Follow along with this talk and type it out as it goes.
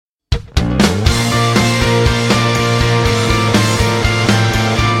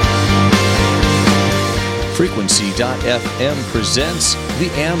Frequency.fm presents The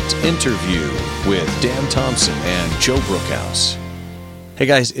Amped Interview with Dan Thompson and Joe Brookhouse. Hey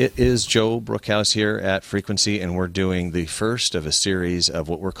guys, it is Joe Brookhouse here at Frequency, and we're doing the first of a series of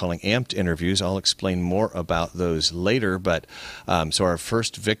what we're calling Amped Interviews. I'll explain more about those later, but so our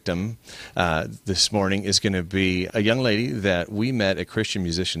first victim this morning is going to be a young lady that we met at Christian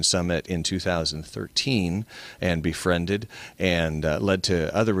Musician Summit in 2013 and befriended and led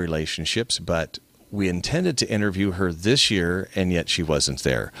to other relationships, but we intended to interview her this year, and yet she wasn't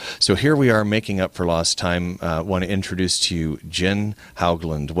there. So here we are making up for lost time. I want to introduce to you Jen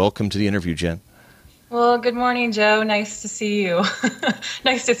Haugland. Welcome to the interview, Jen. Well, good morning, Joe. Nice to see you.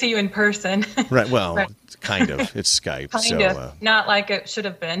 Nice to see you in person. Right, well, right. Kind of. It's Skype. Kind of. Not like it should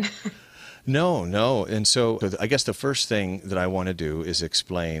have been. No. And so I guess the first thing that I want to do is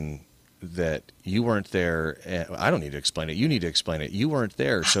explain that you weren't there. I don't need to explain it. You need to explain it. You weren't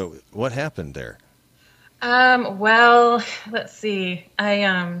there. So what happened there? Well, let's see.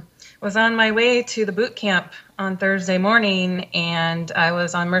 I was on my way to the boot camp on Thursday morning, and I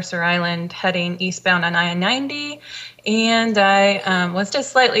was on Mercer Island heading eastbound on I-90, and I was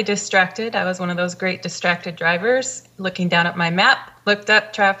just slightly distracted. I was one of those great distracted drivers, looking down at my map, looked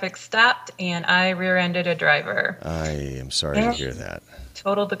up, traffic stopped, and I rear-ended a driver. I am sorry to hear that.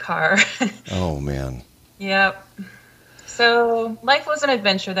 Totaled the car. Oh, man. Yep. So life was an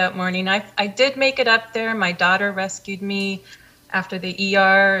adventure that morning. I did make it up there. My daughter rescued me after the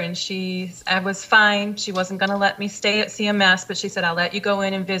ER, and I was fine. She wasn't going to let me stay at CMS, but she said, I'll let you go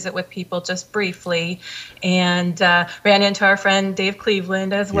in and visit with people just briefly, and ran into our friend Dave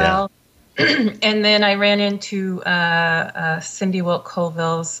Cleveland as well. Yeah. And then I ran into Cindy Wilk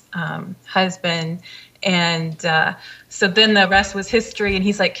Colville's husband, and so then the rest was history, and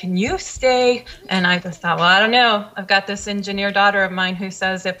he's like, can you stay? And I just thought, well, I don't know. I've got this engineer daughter of mine who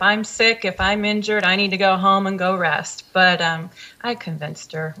says if I'm sick, if I'm injured, I need to go home and go rest. But I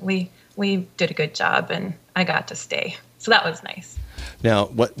convinced her. We did a good job, and I got to stay. So that was nice. Now,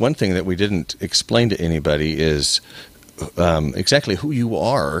 one thing that we didn't explain to anybody is exactly who you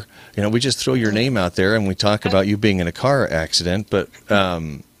are. You know, we just throw your name out there, and we talk about you being in a car accident, but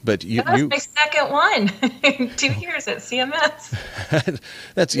you, that was my second one in 2 years at CMS.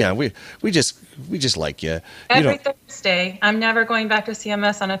 That's we just like you. Every Thursday. I'm never going back to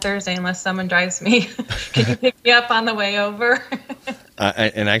CMS on a Thursday unless someone drives me. Can you pick me up on the way over?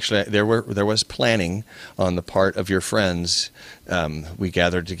 And actually, there was planning on the part of your friends. We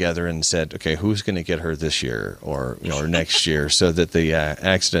gathered together and said, okay, who's going to get her this year or next year, so that the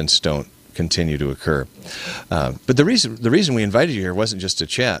accidents don't continue to occur. But the reason we invited you here wasn't just to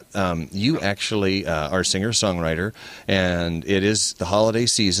chat. You actually are a singer-songwriter, and it is the holiday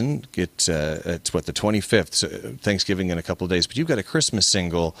season. It's what, the 25th, so Thanksgiving in a couple of days. But you've got a Christmas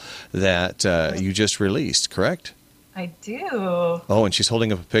single that you just released, correct? I do. Oh, and she's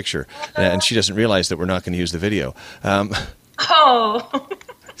holding up a picture, and she doesn't realize that we're not going to use the video. Oh.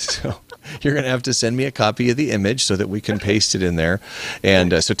 So you're going to have to send me a copy of the image so that we can paste it in there.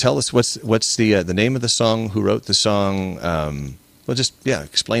 And so tell us what's the name of the song, who wrote the song. Well, just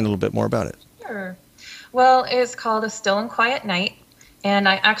explain a little bit more about it. Sure. Well, it's called A Still and Quiet Night, and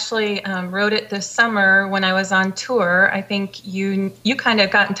I actually wrote it this summer when I was on tour. I think you kind of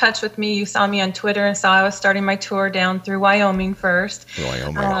got in touch with me. You saw me on Twitter and saw I was starting my tour down through Wyoming first.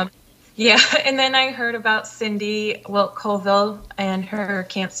 Wyoming. Yeah, and then I heard about Cindy Wilk Colville and her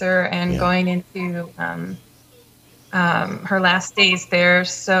cancer and going into her last days there.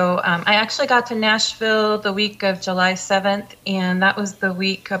 So I actually got to Nashville the week of July 7th, and that was the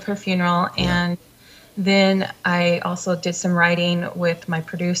week of her funeral. And then I also did some writing with my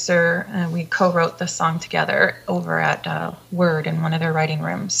producer, and we co-wrote the song together over at Word in one of their writing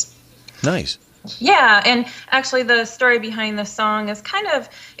rooms. Nice. Yeah, and actually the story behind the song is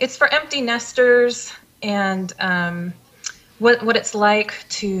it's for empty nesters and what it's like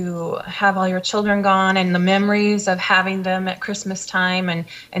to have all your children gone and the memories of having them at Christmas time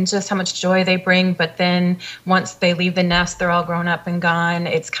and just how much joy they bring. But then once they leave the nest, they're all grown up and gone.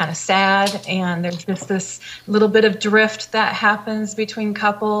 It's kind of sad, and there's just this little bit of drift that happens between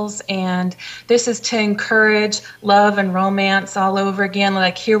couples. And this is to encourage love and romance all over again.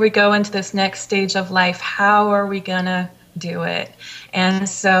 Like, here we go into this next stage of life. How are we gonna do it? And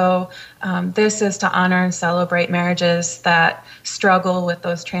so this is to honor and celebrate marriages that struggle with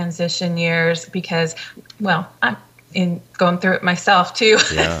those transition years, because, well, I'm going through it myself too.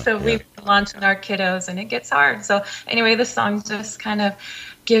 So we've launched our kiddos, and it gets hard. So anyway, this song just kind of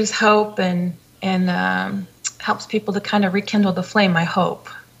gives hope and helps people to kind of rekindle the flame, I hope.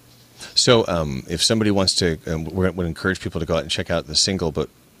 So if somebody wants to, we would encourage people to go out and check out the single, but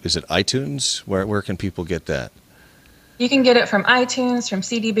is it iTunes? Where can people get that? You can get it from iTunes, from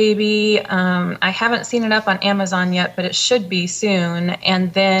CD Baby. I haven't seen it up on Amazon yet, but it should be soon.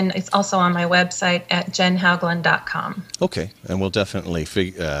 And then it's also on my website at jenhauglund.com. Okay, and we'll definitely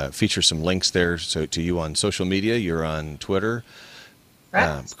feature some links there to you on social media. You're on Twitter. Right.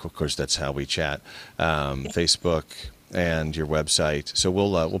 Of course, that's how we chat. Facebook and your website. So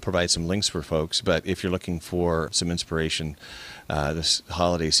we'll provide some links for folks. But if you're looking for some inspiration this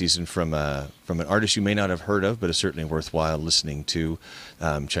holiday season from an artist you may not have heard of, but is certainly worthwhile listening to,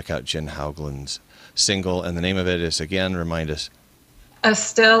 check out Jen Hauglund's single. And the name of it is, again, remind us. A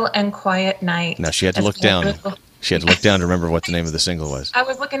Still and Quiet Night. Now, she had to look down. She had to look down to remember what the name of the single was. I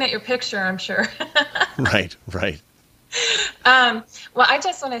was looking at your picture, I'm sure. Right. Well, I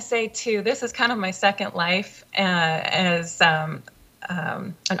just want to say, too, this is kind of my second life as an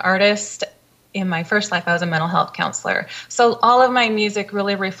artist. In my first life, I was a mental health counselor. So all of my music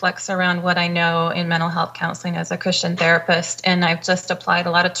really reflects around what I know in mental health counseling as a Christian therapist. And I've just applied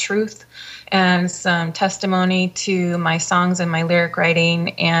a lot of truth and some testimony to my songs and my lyric writing.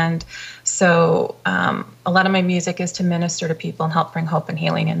 And so a lot of my music is to minister to people and help bring hope and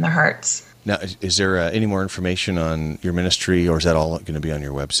healing in their hearts. Now, is there any more information on your ministry, or is that all going to be on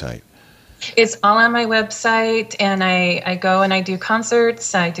your website? It's all on my website, and I go and I do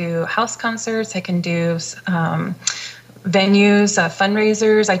concerts. I do house concerts. I can do venues,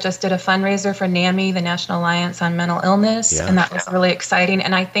 fundraisers. I just did a fundraiser for NAMI, the National Alliance on Mental Illness, and that was really exciting.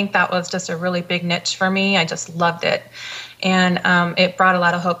 And I think that was just a really big niche for me. I just loved it. And it brought a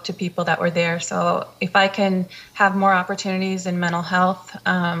lot of hope to people that were there. So if I can have more opportunities in mental health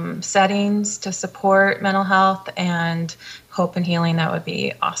settings to support mental health and hope and healing, that would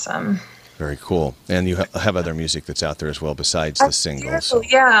be awesome. Very cool. And you have other music that's out there as well besides the singles.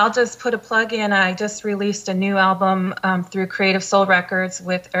 Yeah, I'll just put a plug in. I just released a new album through Creative Soul Records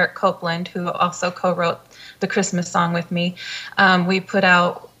with Eric Copeland, who also co-wrote the Christmas song with me. We put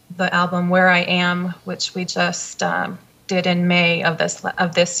out the album Where I Am, which we just did in May of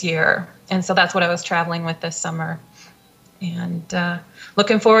this year. And so that's what I was traveling with this summer. And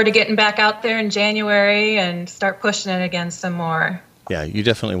looking forward to getting back out there in January and start pushing it again some more. Yeah, you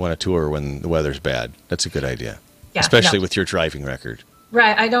definitely want to tour when the weather's bad. That's a good idea, especially with your driving record.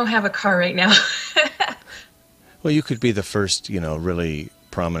 Right. I don't have a car right now. Well, you could be the first, really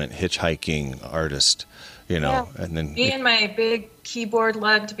prominent hitchhiking artist, and then me and my big keyboard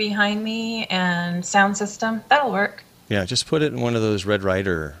lugged behind me and sound system. That'll work. Yeah, just put it in one of those Red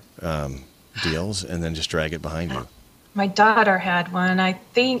Ryder deals and then just drag it behind you. My daughter had one. I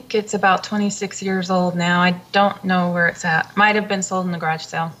think it's about 26 years old now. I don't know where it's at. Might have been sold in the garage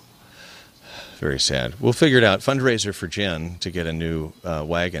sale. Very sad. We'll figure it out. Fundraiser for Jen to get a new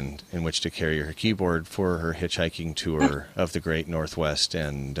wagon in which to carry her keyboard for her hitchhiking tour of the Great Northwest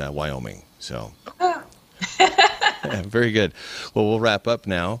and Wyoming. So, very good. Well, we'll wrap up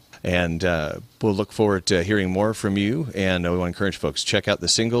now. And we'll look forward to hearing more from you. And we want to encourage folks, check out the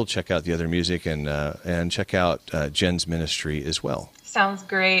single, check out the other music, and check out Jen's ministry as well. Sounds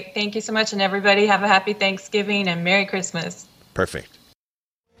great. Thank you so much. And everybody have a happy Thanksgiving and Merry Christmas. Perfect.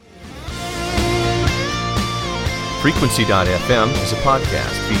 Frequency.fm is a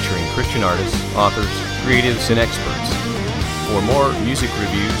podcast featuring Christian artists, authors, creatives, and experts. For more music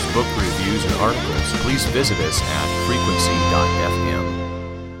reviews, book reviews, and articles, please visit us at frequency.fm.